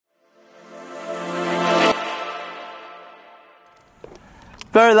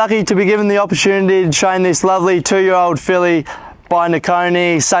Very lucky to be given the opportunity to train this lovely 2-year-old filly by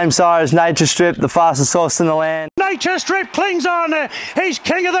Nicconi, same sire as Nature Strip, the fastest horse in the land. Nature Strip clings on, he's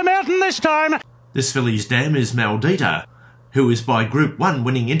king of the mountain this time. This filly's dam is Maldita, who is by Group 1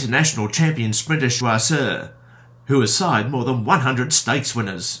 winning international champion sprinter CHOISIR, who has side more than 100 stakes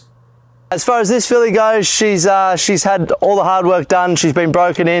winners. As far as this filly goes, she's had all the hard work done. She's been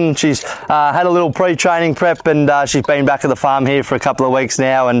broken in. She's had a little pre-training prep, and she's been back at the farm here for a couple of weeks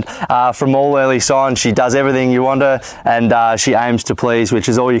now. And from all early signs, she does everything you want her, and she aims to please, which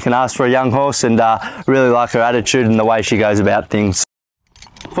is all you can ask for a young horse. And really like her attitude and the way she goes about things.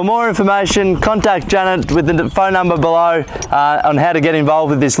 For more information, contact Janet with the phone number below on how to get involved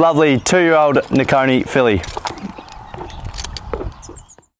with this lovely 2-year-old Nicconi filly.